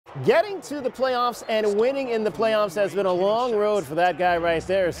Getting to the playoffs and winning in the playoffs has been a long road for that guy right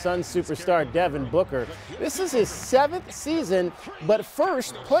there, Suns superstar Devin Booker. This is his 7th season, but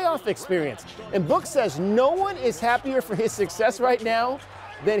first playoff experience. And Book says no one is happier for his success right now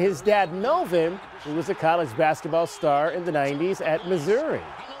than his dad, Melvin, who was a college basketball star in the 90s at Missouri.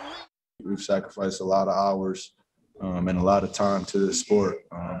 We've sacrificed a lot of hours and a lot of time to this sport.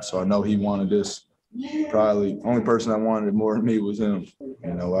 So I know he wanted this. Probably the only person that wanted it more than me was him.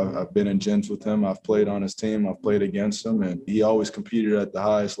 You know, I've been in gyms with him. I've played on his team. I've played against him, and he always competed at the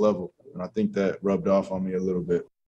highest level. And I think that rubbed off on me a little bit.